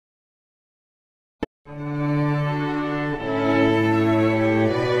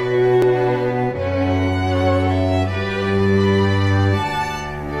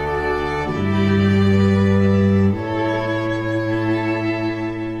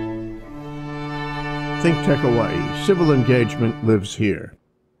ThinkTech Hawaii. Civil engagement lives here.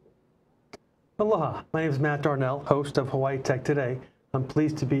 Aloha, my name is Matt Darnell, host of Hawaii Tech Today. I'm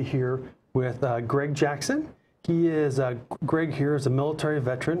pleased to be here with Greg Jackson. Greg here is a military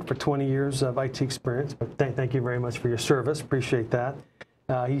veteran for 20 years of IT experience, but thank you very much for your service, appreciate that.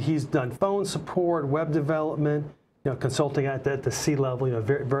 He's done phone support, web development, consulting at the C level,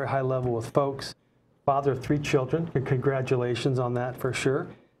 very, very high level with folks. Father of 3 children, congratulations on that for sure.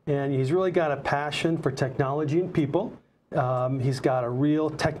 And he's really got a passion for technology and people. He's got a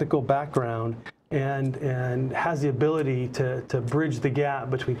real technical background and has the ability to bridge the gap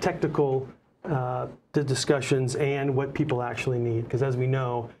between technical discussions and what people actually need. Because as we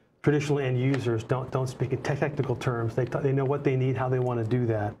know, traditional end users don't speak in technical terms. They know what they need, how they want to do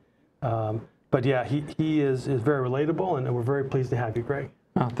that. But yeah, he is very relatable, and we're very pleased to have you, Greg.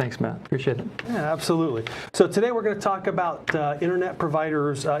 Oh, thanks, Matt. Appreciate it. Yeah, absolutely. So today we're going to talk about internet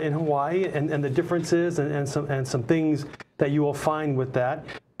providers in Hawaii and the differences and some things that you will find with that.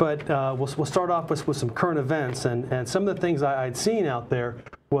 But we'll start off with some current events, and some of the things I'd seen out there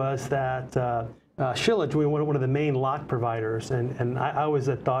was that Shillage, one of the main lock providers, and I always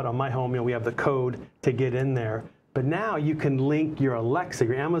had thought on my home, we have the code to get in there, but now you can link your Alexa,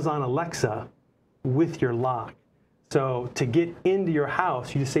 your Amazon Alexa, with your lock. So to get into your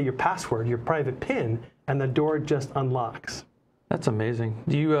house, you just say your password, your private PIN, and the door just unlocks. That's amazing.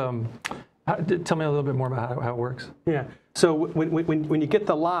 Do you tell me a little bit more about how it works? Yeah. So when you get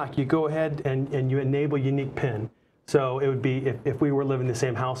the lock, you go ahead and you enable unique PIN. So it would be if we were living in the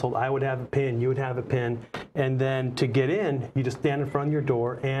same household, I would have a PIN, you would have a PIN, and then to get in, you just stand in front of your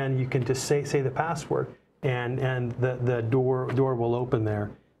door and you can just say the password, and the door will open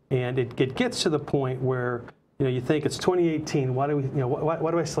there. And it gets to the point where you think it's 2018. Why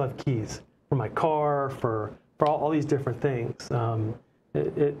do I still have keys for my car, for all these different things?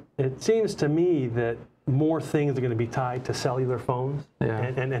 It seems to me that more things are going to be tied to cellular phones, yeah,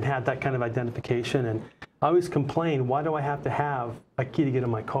 and have that kind of identification. And I always complain, why do I have to have a key to get in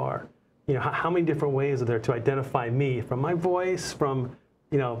my car? How many different ways are there to identify me, from my voice, from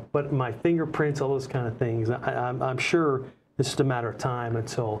but my fingerprints, all those kind of things. I'm sure it's just a matter of time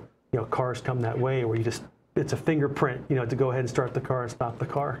until cars come that way, where it's a fingerprint, to go ahead and start the car and stop the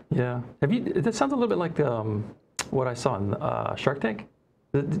car. Yeah. That sounds a little bit like what I saw in Shark Tank.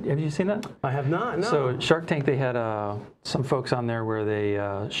 Have you seen that? I have not, no. So Shark Tank, they had some folks on there where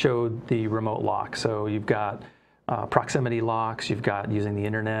they showed the remote lock. So you've got proximity locks, you've got using the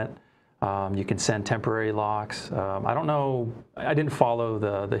internet, you can send temporary locks. I don't know, I didn't follow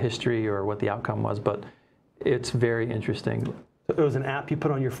the history or what the outcome was, but it's very interesting. So it was an app you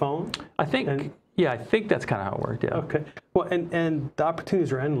put on your phone? I think, yeah, I think that's kind of how it worked, yeah. Okay. Well, and the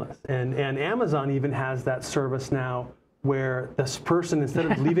opportunities are endless. And Amazon even has that service now where this person, instead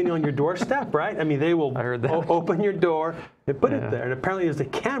of leaving on your doorstep, right? I mean, they will open your door and put it there. And apparently there's a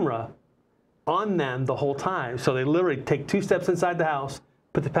camera on them the whole time. So they literally take 2 steps inside the house,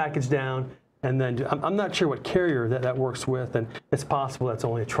 put the package down, and then I'm not sure what carrier that works with. And it's possible that's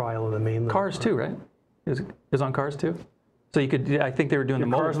only a trial of the mainland. Cars too, right? It was on cars too? So you could, I think they were doing the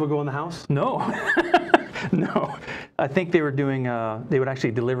cars will go in the house? No. No. I think they were doing, they would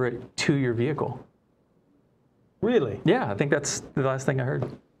actually deliver it to your vehicle. Really? Yeah, I think that's the last thing I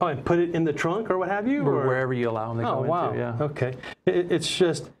heard. Oh, and put it in the trunk or what have you? Or wherever you allow them to go wow. into, yeah. Okay. It's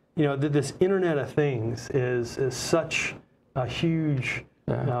just, this Internet of Things is such a huge,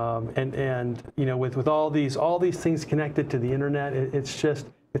 and with all these things connected to the Internet, it's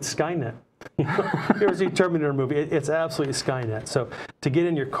Skynet. Here's the Terminator movie. It's absolutely Skynet. So to get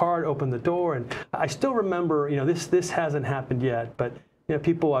in your car, open the door, and I still remember, this hasn't happened yet, but I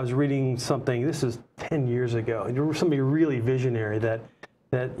was reading something. This is 10 years ago. And there was somebody really visionary that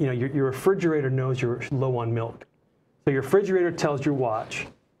your refrigerator knows you're low on milk. So your refrigerator tells your watch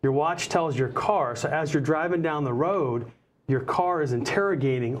tells your car. So as you're driving down the road, your car is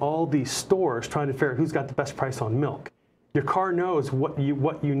interrogating all these stores trying to figure out who's got the best price on milk. Your car knows what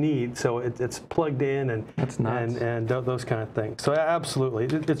you need, so it's plugged in and those kind of things. So absolutely,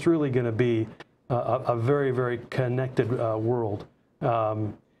 it's really going to be a very, very connected world.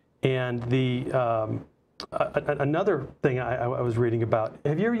 And another thing I was reading about.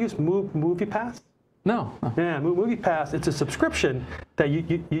 Have you ever used MoviePass? No. Yeah, MoviePass. It's a subscription that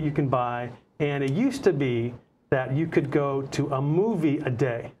you can buy, and it used to be that you could go to a movie a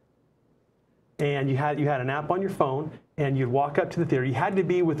day. And you had an app on your phone, and you'd walk up to the theater. You had to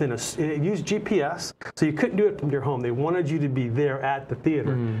be within it used GPS, so you couldn't do it from your home. They wanted you to be there at the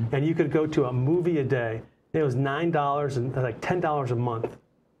theater, and you could go to a movie a day. It was $9 and like $10 a month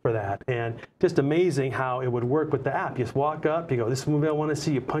for that, and just amazing how it would work with the app. You just walk up, you go, "This is the movie I want to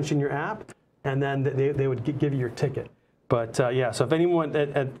see." You punch in your app, and then they would give you your ticket. But yeah, so if anyone,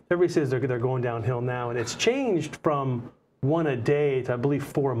 everybody says they're going downhill now, and it's changed from 1 a day to, I believe,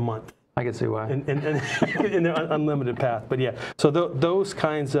 4 a month. I can see why. And in their unlimited path. But yeah, so those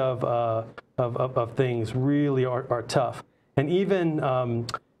kinds of things really are tough. And even,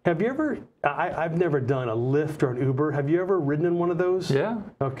 have you ever, I've never done a Lyft or an Uber. Have you ever ridden in one of those? Yeah.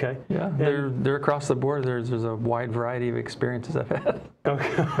 Okay. Yeah, they're across the board. There's a wide variety of experiences I've had. Okay.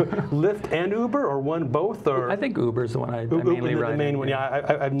 Lyft and Uber, or both? Or? I think Uber's the one I mainly ride. The main one,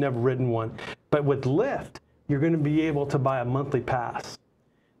 yeah. I've never ridden one. But with Lyft, you're going to be able to buy a monthly pass.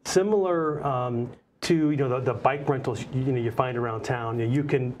 Similar to the bike rentals you find around town. You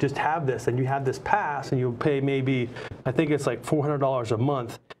can just have this, and you have this pass, and you'll pay maybe, I think it's like $400 a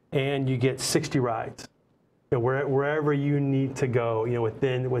month, and you get 60 rides, wherever you need to go,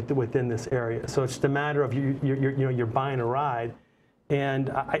 within this area. So it's just a matter of you're buying a ride, and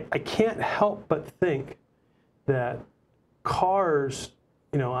I can't help but think that cars,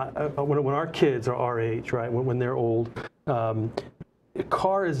 when our kids are our age, right, when they're old. A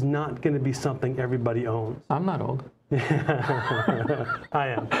car is not going to be something everybody owns. I'm not old.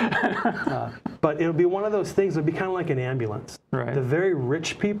 I am. But it'll be one of those things, it'll be kind of like an ambulance. Right. The very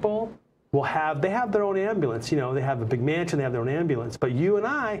rich people will have their own ambulance. They have a big mansion, they have their own ambulance. But you and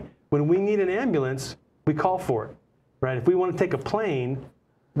I, when we need an ambulance, we call for it, right? If we want to take a plane,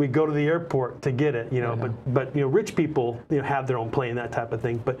 we go to the airport to get it, But rich people, have their own plane, that type of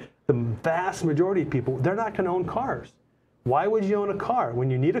thing. But the vast majority of people, they're not going to own cars. Why would you own a car? When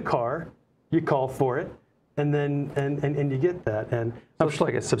you need a car, you call for it, and then you get that. And so it's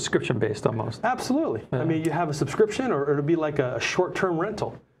like a subscription based almost. Absolutely. Yeah. I mean, you have a subscription, or it'll be like a short-term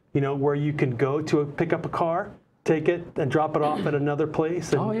rental, where you can go to pick up a car, take it, and drop it off at another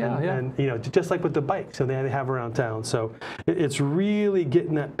place. And, and just like with the bikes that they have around town. So it's really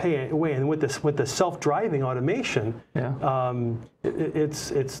getting that pay away. And with the self-driving automation, there's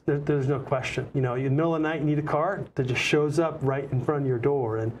no question. In the middle of the night, you need a car that just shows up right in front of your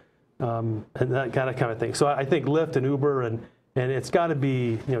door, and that kind of thing. So I think Lyft and Uber and it's got to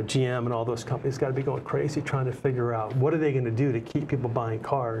be GM and all those companies got to be going crazy trying to figure out what are they going to do to keep people buying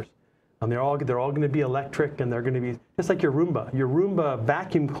cars. They're all going to be electric, and they're going to be just like your Roomba. Your Roomba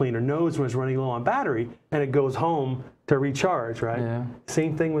vacuum cleaner knows when it's running low on battery, and it goes home to recharge, right? Yeah.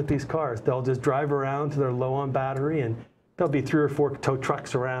 Same thing with these cars. They'll just drive around till they're low on battery, and there'll be 3 or 4 tow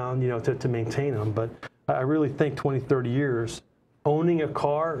trucks around, to maintain them. But I really think 20, 30 years, owning a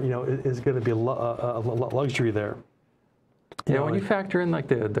car, is going to be a luxury there. When you factor in like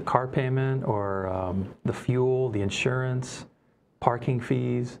the car payment or the fuel, the insurance, parking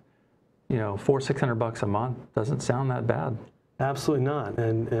fees. $400-600 a month doesn't sound that bad. Absolutely not,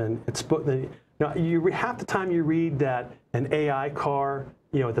 and it's half the time you read that an AI car,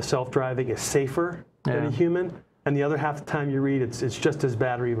 the self-driving is safer than a human, and the other half the time you read it's just as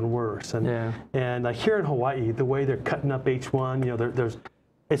bad or even worse. And here in Hawaii, the way they're cutting up H1,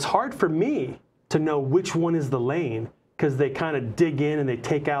 it's hard for me to know which one is the lane, because they kind of dig in and they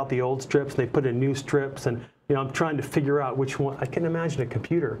take out the old strips, and they put in new strips, and I'm trying to figure out which one. I can imagine a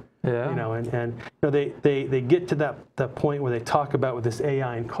computer, they get to that point where they talk about with this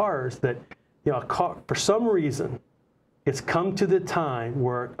AI in cars that, a car, for some reason, it's come to the time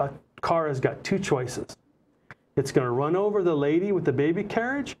where a car has got 2 choices. It's going to run over the lady with the baby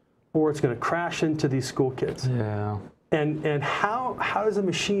carriage, or it's going to crash into these school kids. Yeah. And how does a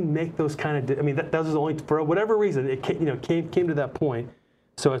machine make those kind of? That was only for whatever reason it came to that point.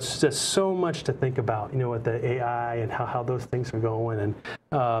 So it's just so much to think about, with the AI and how those things are going.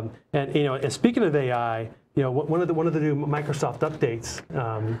 And speaking of AI, one of the new Microsoft updates,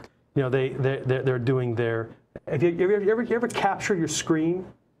 they're doing their. Have you ever captured your screen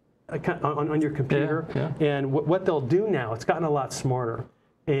on your computer? Yeah. And what they'll do now, it's gotten a lot smarter.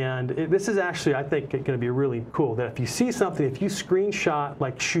 And this is actually, I think, going to be really cool. That if you see something, if you screenshot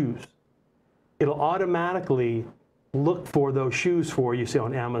like shoes, it'll automatically look for those shoes for you, say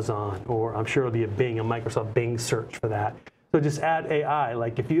on Amazon, or I'm sure it'll be a Microsoft Bing search for that. So just add AI,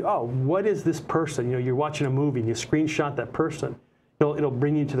 like if you, what is this person? You're watching a movie and you screenshot that person, it'll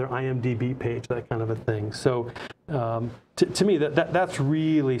bring you to their IMDb page, that kind of a thing. So to me, that's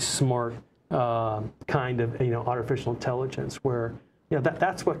really smart kind of artificial intelligence, where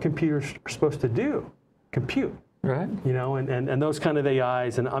that's what computers are supposed to do, compute. Right. And those kind of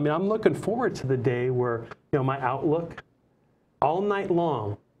AIs. And I'm looking forward to the day where, my Outlook, all night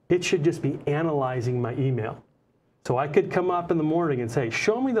long, it should just be analyzing my email. So I could come up in the morning and say,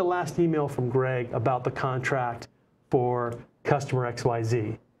 show me the last email from Greg about the contract for customer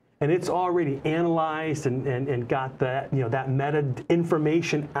XYZ. and it's already analyzed and got that, that meta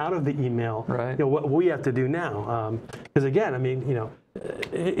information out of the email. Right. What we have to do now, because again, I mean,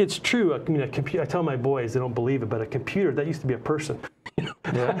 it's true. I tell my boys, they don't believe it, but a computer, that used to be a person.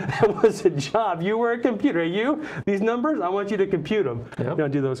 That was a job. You were a computer. These numbers, I want you to compute them.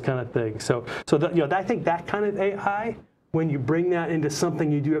 Yep. Do those kind of things. So I think that kind of AI, when you bring that into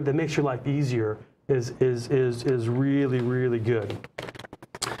something you do that makes your life easier, is really, really good.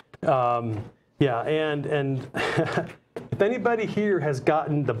 Yeah, and if anybody here has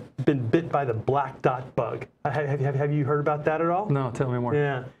been bit by the black dot bug, have you heard about that at all? No, tell me more.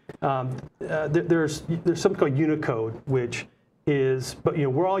 Yeah, there's something called Unicode, which is, but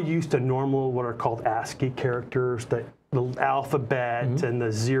we're all used to normal what are called ASCII characters, the alphabet and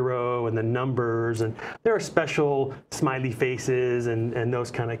the 0 and the numbers, and there are special smiley faces and those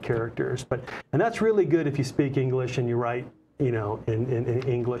kind of characters. And that's really good if you speak English and you write in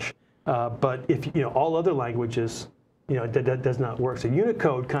English. But if all other languages, that does not work. So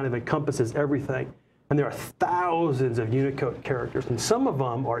Unicode kind of encompasses everything, and there are thousands of Unicode characters, and some of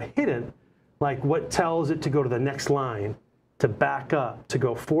them are hidden, like what tells it to go to the next line, to back up, to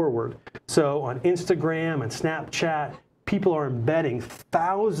go forward. So on Instagram and Snapchat, people are embedding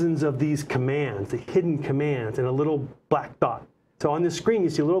thousands of these commands, the hidden commands, in a little black dot. So on the screen, you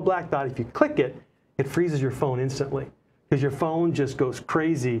see a little black dot. If you click it, it freezes your phone instantly, because your phone just goes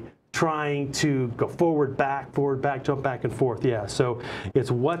crazy trying to go forward, back, jump back and forth. Yeah, so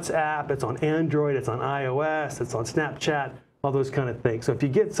it's WhatsApp, it's on Android, it's on iOS, it's on Snapchat, all those kind of things. So if you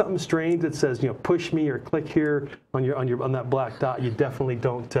get something strange that says, push me or click here on that black dot, you definitely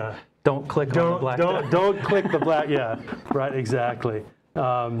don't click on the black dot. Don't click the black. Yeah, right, exactly.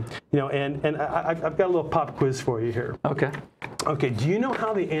 And I've got a little pop quiz for you here. Okay. Okay. Do you know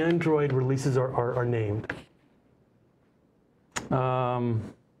how the Android releases are named?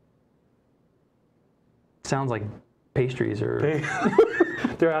 Sounds like pastries or.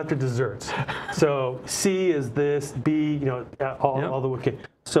 They're after desserts. So C is this, B, all the way. Okay.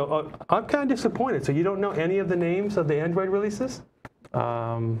 So I'm kind of disappointed. So you don't know any of the names of the Android releases?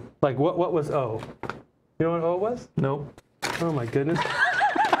 Like what was O? You know what O was? Nope. Oh my goodness.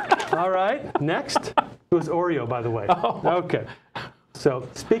 All right. Next. It was Oreo, by the way. Oh. Okay. So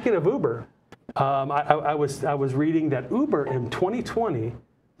speaking of Uber, I was reading that Uber in 2020,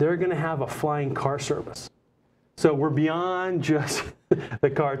 they're going to have a flying car service. So we're beyond just the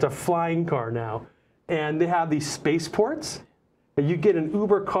car. It's a flying car now. And they have these spaceports. And you get an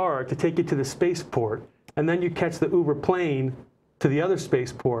Uber car to take you to the spaceport, and then you catch the Uber plane to the other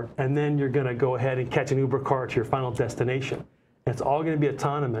spaceport, and then you're going to go ahead and catch an Uber car to your final destination. And it's all going to be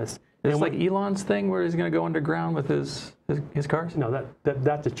autonomous. It's like Elon's thing where he's going to go underground with his cars? No,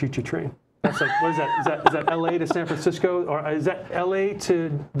 that's a choo-choo train. That's like, what is that? Is that LA to San Francisco, or is that LA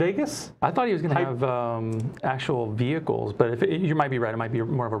to Vegas? I thought he was going to have actual vehicles, but you might be right. It might be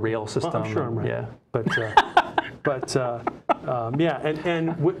more of a rail system. I'm sure I'm right. Yeah. Yeah,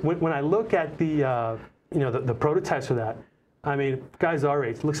 and when I look at the prototypes for that, I mean, guys our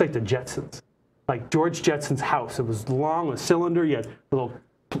age, it looks like the Jetsons, like George Jetson's house. It was long, a cylinder. You had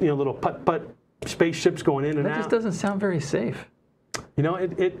little putt spaceships going in and out. That just doesn't sound very safe. It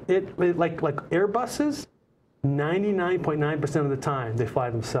like Airbuses, 99.9% of the time they fly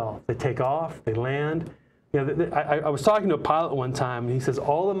themselves. They take off, they land. I was talking to a pilot one time, and he says,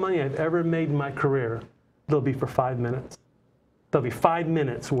 all the money I've ever made in my career, they'll be for 5 minutes. There'll be 5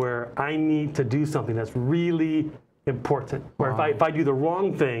 minutes where I need to do something that's really important. Where if I do the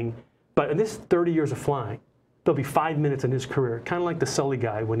wrong thing, and this is 30 years of flying, there'll be 5 minutes in his career, kind of like the Sully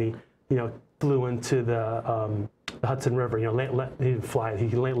guy when he flew into the Hudson River. He didn't fly; he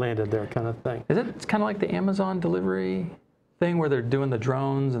landed there, kind of thing. It's kind of like the Amazon delivery thing where they're doing the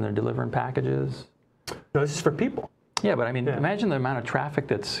drones and they're delivering packages? No, this is for people. Yeah, but I mean, imagine the amount of traffic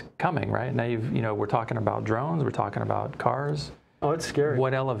that's coming, right? Now we're talking about drones, we're talking about cars. Oh, it's scary.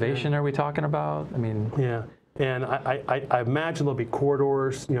 What elevation are we talking about? I mean, yeah, and I imagine there'll be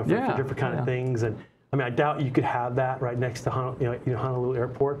corridors, for different kind of things, and I mean, I doubt you could have that right next to Honolulu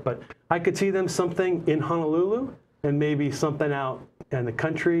Airport, but I could see them something in Honolulu and maybe something out in the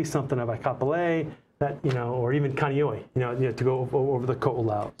country, something of Kapolei, that or even Kaneohe, to go over the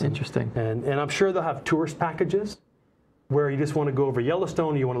Ko'olau. Interesting. And I'm sure they'll have tourist packages where you just want to go over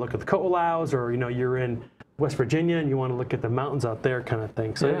Yellowstone, you want to look at the Ko'olaus, or you're in West Virginia and you want to look at the mountains out there, kind of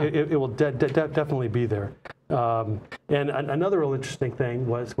thing. So it will definitely be there. And another real interesting thing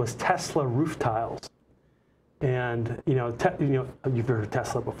was Tesla roof tiles. And you've heard of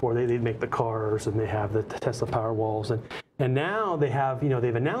Tesla before. They make the cars and they have the Tesla Powerwalls, and now they have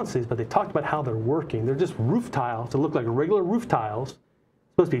they've announced these, but they talked about how they're working. They're just roof tiles that look like regular roof tiles,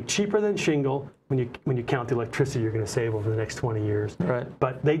 supposed to be cheaper than shingle when you count the electricity you're going to save over the next 20 years. Right.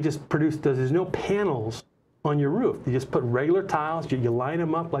 But they just produce, there's no panels on your roof. You just put regular tiles, you line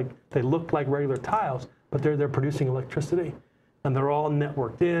them up like they look like regular tiles, but they're producing electricity. And they're all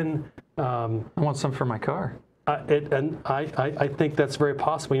networked in. I want some for my car. I think that's very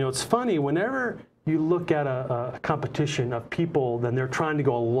possible. You know, it's funny, whenever you look at a competition of people, then they're trying to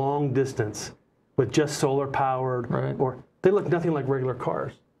go a long distance with just solar powered, right. or they look nothing like regular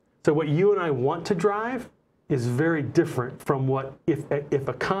cars. So what you and I want to drive is very different from what, if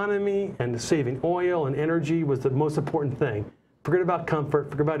economy and saving oil and energy was the most important thing. Forget about comfort,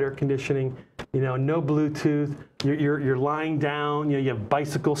 forget about air conditioning, you know, no Bluetooth, you're lying down, you know, you have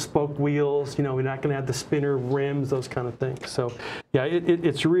bicycle spoke wheels, you know, we're not going to have the spinner rims, those kind of things. So yeah,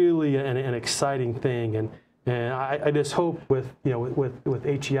 it's really an exciting thing, and I just hope with, you know, with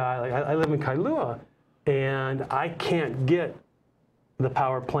HEI, like I live in Kailua, and I can't get the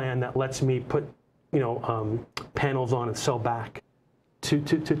power plan that lets me put, you know, panels on and sell back to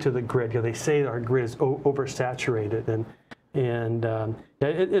the grid. You know, they say our grid is oversaturated, and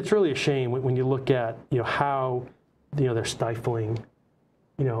it's really a shame when you look at, you know, how, you know, they're stifling,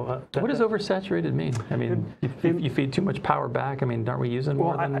 you know. What does oversaturated mean? I mean, you feed too much power back. I mean, aren't we using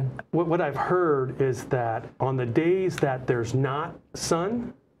more than? What I've heard is that on the days that there's not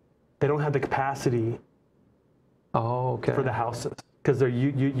sun, they don't have the capacity. Oh, okay. For the houses, because they're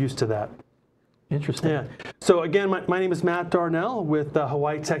used to that. Interesting. Yeah. So again, my name is Matt Darnell with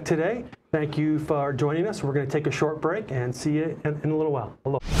Hawaii Tech Today. Thank you for joining us. We're going to take a short break and see you in a little while.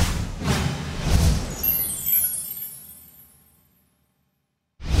 Hello.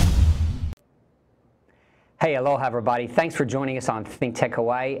 Hey, aloha everybody. Thanks for joining us on ThinkTech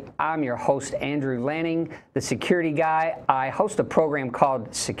Hawaii. I'm your host, Andrew Lanning, the security guy. I host a program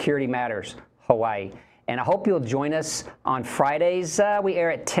called Security Matters Hawaii, and I hope you'll join us on Fridays. We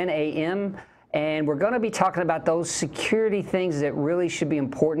air at 10 a.m., and we're going to be talking about those security things that really should be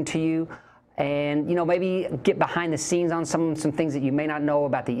important to you, and, you know, maybe get behind the scenes on some things that you may not know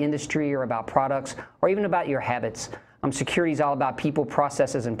about the industry or about products or even about your habits. Security is all about people,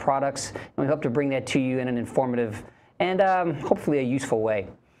 processes, and products, and we hope to bring that to you in an informative and hopefully a useful way.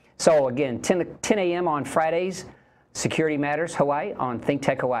 So again, 10 a.m. on Fridays, Security Matters Hawaii on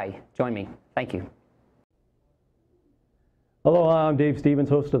ThinkTech Hawaii. Join me. Thank you. Aloha, I'm Dave Stevens,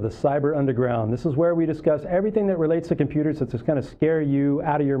 host of the Cyber Underground. This is where we discuss everything that relates to computers that's just going to scare you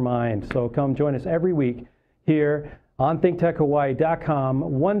out of your mind. So come join us every week here on ThinkTechHawaii.com,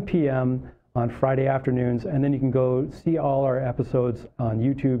 1 p.m. on Friday afternoons, and then you can go see all our episodes on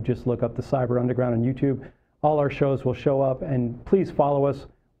YouTube. Just look up the Cyber Underground on YouTube. All our shows will show up, and please follow us.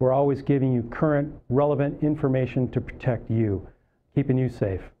 We're always giving you current, relevant information to protect you, keeping you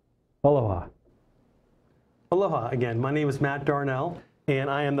safe. Aloha. Aloha again. My name is Matt Darnell, and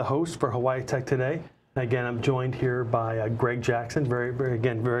I am the host for Hawaii Tech Today. Again, I'm joined here by Greg Jackson. Very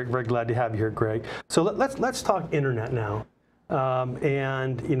glad to have you here, Greg. So let's talk internet now.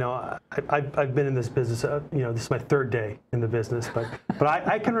 And you know, I've been in this business. You know, this is my third day in the business, but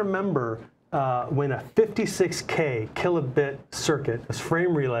I can remember when a 56K kilobit circuit, a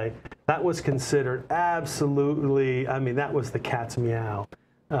frame relay, that was considered absolutely. I mean, that was the cat's meow.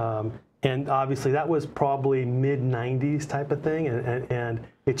 And obviously, that was probably mid-90s type of thing, and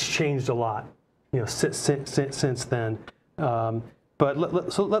it's changed a lot, you know, since then. But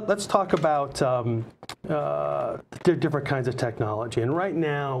let's talk about different kinds of technology. And right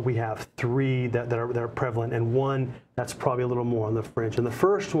now, we have three that are prevalent, and one that's probably a little more on the fringe. And the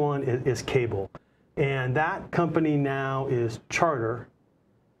first one is cable. And that company now is Charter.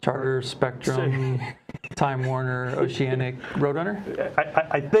 Charter, Spectrum, Time Warner, Oceanic, Roadrunner?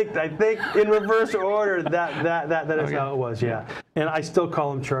 I think in reverse order that is okay. How it was, yeah. And I still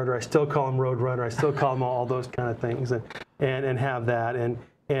call them Charter, I still call them Roadrunner, I still call them all those kind of things, and have that.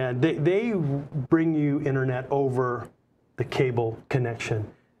 And they bring you internet over the cable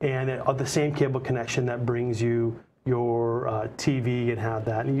connection, and the same cable connection that brings you your TV and have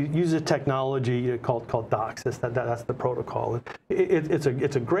that. And you use a technology called DOCSIS. That's the protocol.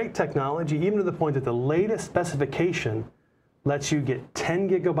 It's a great technology, even to the point that the latest specification lets you get 10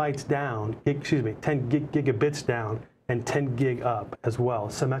 gigabytes down, 10 gigabits down, and 10 gig up as well,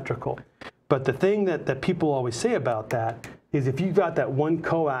 symmetrical. But the thing that people always say about that is if you've got that one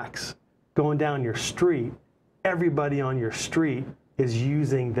coax going down your street, everybody on your street is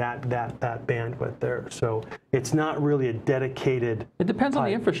using that bandwidth there. So it's not really a dedicated. It depends on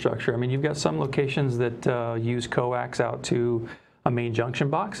the infrastructure. I mean, you've got some locations that use coax out to a main junction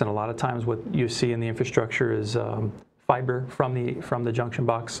box, and a lot of times what you see in the infrastructure is fiber from the junction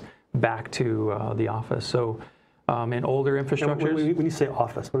box back to the office. So in older infrastructures. When you say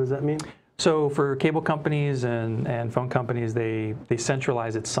office, what does that mean? So for cable companies and phone companies, they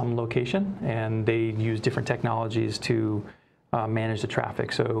centralize at some location, and they use different technologies to manage the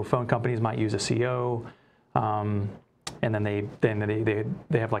traffic. So phone companies might use a CO, and then they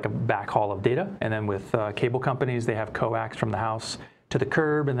have like a backhaul of data. And then with cable companies, they have coax from the house to the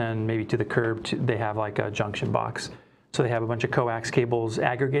curb, and then maybe to the curb they have like a junction box. So they have a bunch of coax cables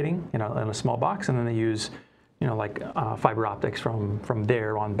aggregating, in a small box, and then they use like fiber optics from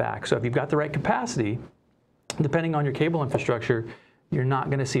there on back. So if you've got the right capacity, depending on your cable infrastructure, you're not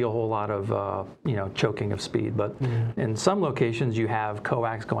going to see a whole lot of choking of speed. But in some locations, you have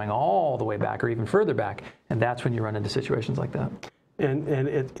coax going all the way back or even further back, and that's when you run into situations like that. And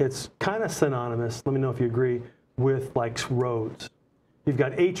it's kind of synonymous, let me know if you agree, with like roads. You've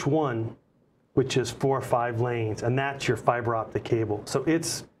got H1, which is 4 or 5 lanes, and that's your fiber optic cable. So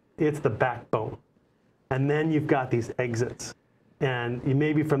it's the backbone. And then you've got these exits. And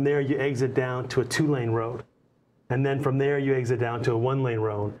maybe from there you exit down to a 2-lane road. And then from there you exit down to a 1-lane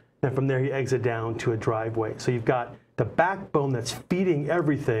road. And from there you exit down to a driveway. So you've got the backbone that's feeding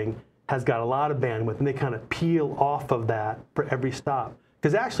everything has got a lot of bandwidth, and they kind of peel off of that for every stop.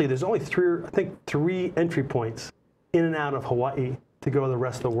 Because actually there's only 3 entry points in and out of Hawaii to go to the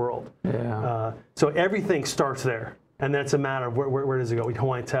rest of the world. Yeah. So everything starts there. And then it's a matter of where does it go?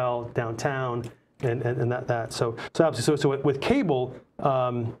 Hawaii Tel, downtown, and that. So obviously, so with cable,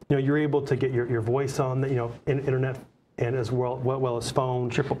 you're able to get your voice on the internet and as well as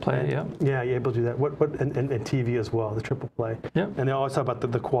phone. Triple play, yeah. Yeah, you're able to do that. And TV as well, the triple play. Yeah. And they always talk about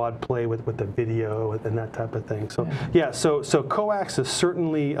the quad play with the video and that type of thing. So so coax is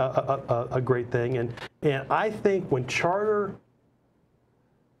certainly a great thing. And I think when Charter,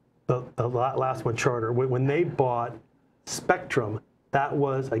 the last one, Charter, when they bought Spectrum, that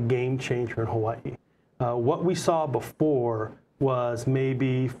was a game changer in Hawaii. What we saw before was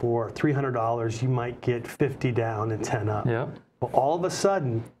maybe for $300 you might get 50 down and 10 up. Yeah. Well, all of a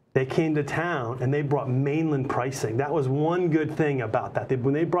sudden they came to town and they brought mainland pricing. That was one good thing about that.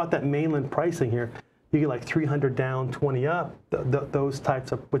 When they brought that mainland pricing here, you get like 300 down, 20 up. Those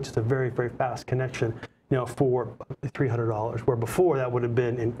types of, which is a very, very fast connection, for $300. Where before that would have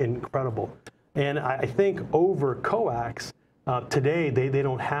been incredible. And I think over coax, today, they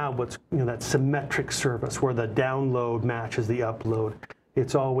don't have what's that symmetric service where the download matches the upload.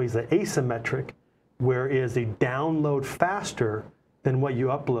 It's always the asymmetric, whereas the download faster than what you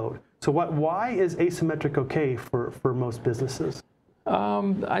upload. So why is asymmetric okay for most businesses?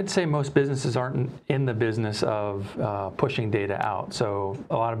 I'd say most businesses aren't in the business of pushing data out. So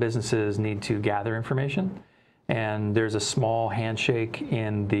a lot of businesses need to gather information, and there's a small handshake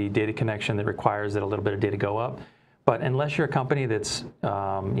in the data connection that requires that a little bit of data go up. But unless you're a company that's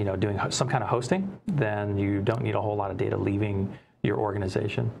doing some kind of hosting, then you don't need a whole lot of data leaving your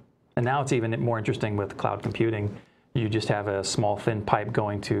organization. And now it's even more interesting with cloud computing. You just have a small thin pipe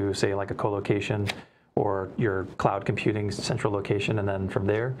going to, say, like a co-location or your cloud computing central location, and then from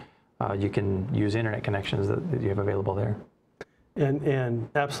there you can use internet connections that you have available there. And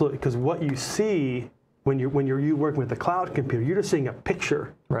absolutely, because what you see when you're working with the cloud computer, you're just seeing a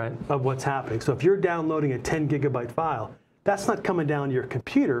picture of what's happening. So if you're downloading a 10 gigabyte file, that's not coming down to your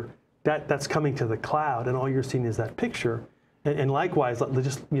computer. That's coming to the cloud, and all you're seeing is that picture. And likewise,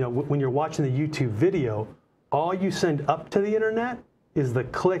 just when you're watching the YouTube video, all you send up to the internet is the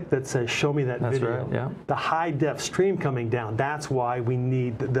click that says "Show me that video." Right, yeah. The high def stream coming down. That's why we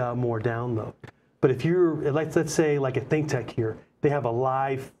need the more download. But if you're let's say like a ThinkTech here, they have a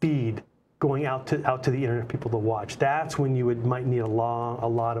live feed going out to the internet for people to watch. That's when you might need a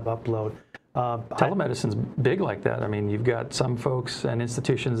lot of upload. Telemedicine's big like that. I mean, you've got some folks and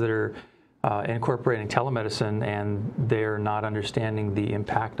institutions that are incorporating telemedicine, and they're not understanding the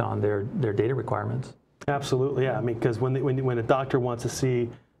impact on their data requirements. Absolutely, yeah. I mean, because when a doctor wants to see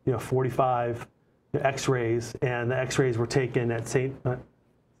 45 X-rays, and the X-rays were taken at St.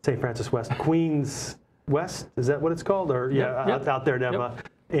 Francis West, Queens West, is that what it's called? Or out there, Neva. Yep.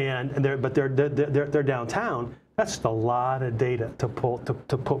 And they're downtown. That's just a lot of data to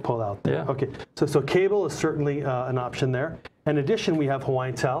pull out there. Yeah. Okay, so cable is certainly an option there. In addition, we have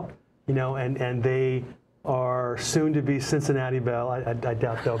Hawaii Tel, and they are soon to be Cincinnati Bell. I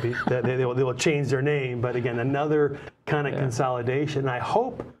doubt they will change their name, but again, another kind of consolidation. And I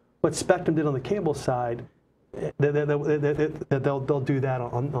hope what Spectrum did on the cable side, they'll do that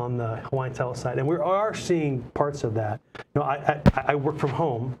on the Hawaii Tel side, and we are seeing parts of that. I work from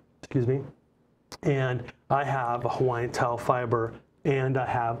home, and I have a Hawaii Tel fiber, and I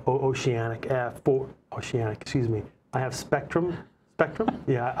have Oceanic. I have Spectrum.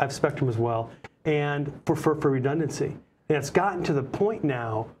 Yeah, I have Spectrum as well. and for redundancy. And it's gotten to the point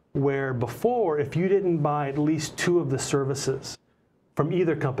now where before, if you didn't buy at least 2 of the services from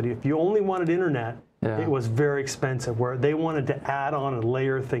either company, if you only wanted internet, it was very expensive, where they wanted to add on and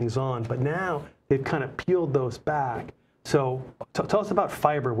layer things on. But now they've kind of peeled those back. So tell us about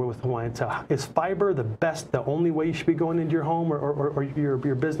fiber with Hawaiian Tel. Is fiber the only way you should be going into your home or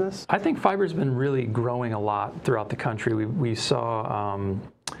your business? I think fiber's been really growing a lot throughout the country. We saw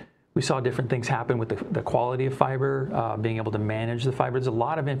different things happen with the quality of fiber, being able to manage the fiber. There's a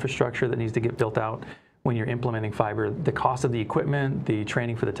lot of infrastructure that needs to get built out when you're implementing fiber. The cost of the equipment, the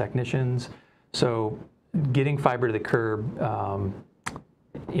training for the technicians. So getting fiber to the curb,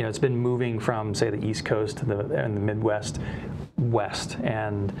 it's been moving from, say, the East Coast to the Midwest west.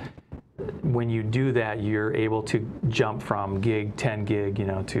 And when you do that, you're able to jump from 10 gig,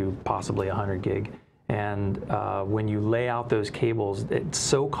 to possibly 100 gig. And when you lay out those cables, it's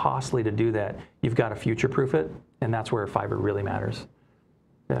so costly to do that. You've got to future-proof it, and that's where fiber really matters.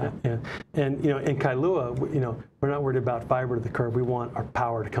 Yeah. And in Kailua, we're not worried about fiber to the curb. We want our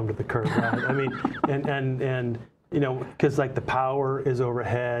power to come to the curb, right? I mean, and because like the power is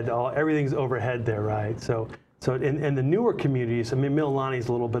overhead, everything's overhead there, right? So in the newer communities, I mean, Mililani's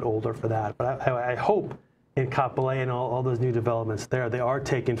a little bit older for that, but I hope in Kapolei and all those new developments there, they are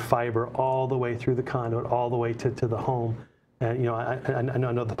taking fiber all the way through the conduit, all the way to the home. And I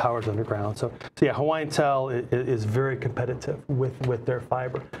know the power's underground. So yeah, Hawaiian Tel is very competitive with their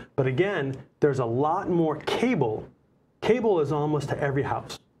fiber. But again, there's a lot more cable. Cable is almost to every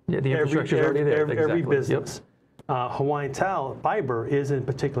house. Yeah, the infrastructure's already there. Every business. Yep. Hawaiian Tel fiber is in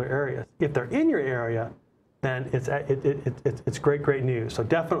particular areas. If they're in your area, then it's great news. So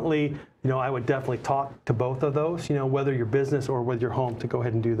definitely, I would definitely talk to both of those. Whether your business or with your home, to go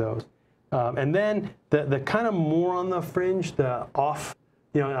ahead and do those. And then the kind of more on the fringe,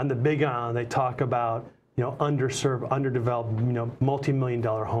 on the Big Island, they talk about, underserved, underdeveloped,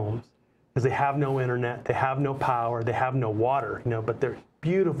 multi-million-dollar homes, because they have no internet, they have no power, they have no water, but they're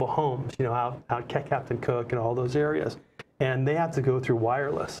beautiful homes, out Captain Cook and all those areas, and they have to go through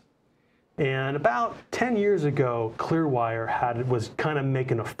wireless. And about 10 years ago, Clearwire was kind of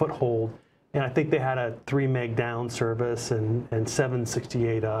making a foothold, and I think they had a 3 meg down service and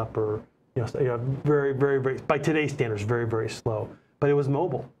 768 up, or very, very, very, by today's standards, very, very slow. But it was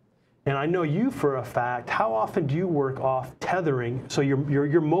mobile. And I know you for a fact. How often do you work off tethering? So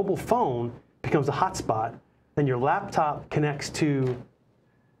your mobile phone becomes a hotspot, then your laptop connects to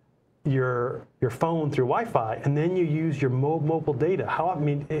your phone through Wi-Fi, and then you use your mobile data.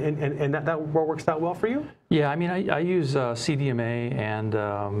 And that works out well for you? Yeah, I mean, I use CDMA and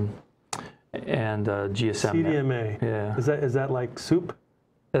GSM. CDMA. Yeah. Is that like soup?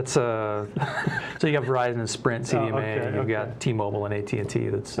 That's so you have Verizon and Sprint CDMA. You've got T-Mobile and AT&T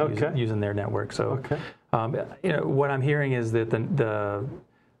that's using their network. So, what I'm hearing is that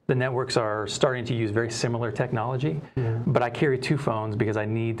the networks are starting to use very similar technology. Yeah. But I carry 2 phones because I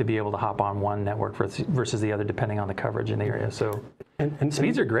need to be able to hop on one network versus the other, depending on the coverage in the area. So, and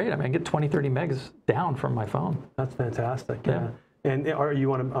speeds are great. I mean, I get 20, 30 megs down from my phone. That's fantastic. Yeah. And are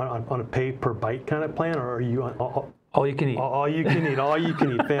you on a pay per byte kind of plan, or are you on all you can eat? All you can eat. All you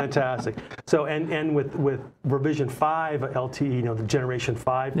can eat. Fantastic. So and with revision 5 LTE, the generation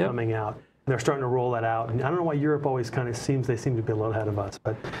 5 coming out, and they're starting to roll that out. And I don't know why Europe always kind of seems to be a little ahead of us,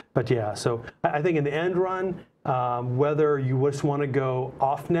 but yeah. So I think in the end run, whether you just want to go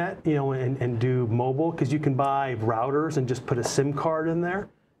off net, and do mobile, because you can buy routers and just put a SIM card in there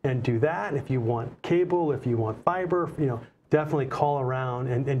and do that. If you want cable, if you want fiber, definitely call around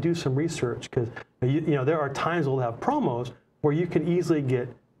and do some research, because there are times we'll have promos where you can easily get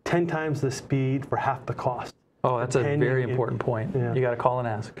 10 times the speed for half the cost. Oh, that's a very important point. Yeah. You got to call and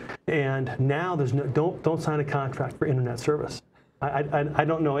ask. And now there's don't sign a contract for internet service. I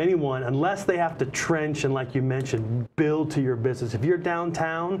don't know anyone, unless they have to trench and, like you mentioned, build to your business. If you're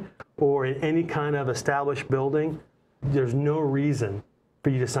downtown or in any kind of established building, there's no reason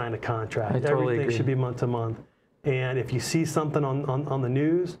for you to sign a contract. Everything should be month to month. And if you see something on the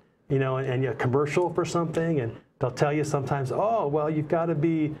news, and a commercial for something, and they'll tell you sometimes, oh, well, you've got to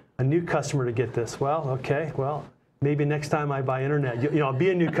be a new customer to get this. Well, okay, well, maybe next time I buy internet, I'll be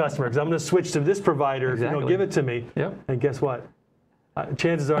a new customer, because I'm going to switch to this provider. Exactly. Give it to me. Yep. And guess what?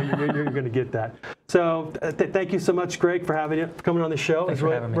 Chances are you're going to get that. So thank you so much, Greg, for coming on the show. Thanks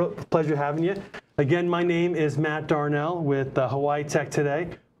for having me. It's a pleasure having you. Again, my name is Matt Darnell with Hawaii Tech Today.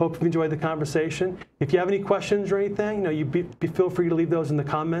 Hope you enjoyed the conversation. If you have any questions or anything, feel free to leave those in the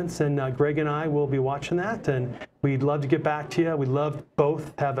comments, and Greg and I will be watching that, and we'd love to get back to you. We love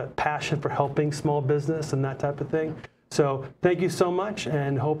both have a passion for helping small business and that type of thing. So thank you so much,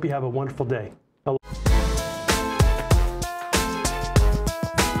 and hope you have a wonderful day.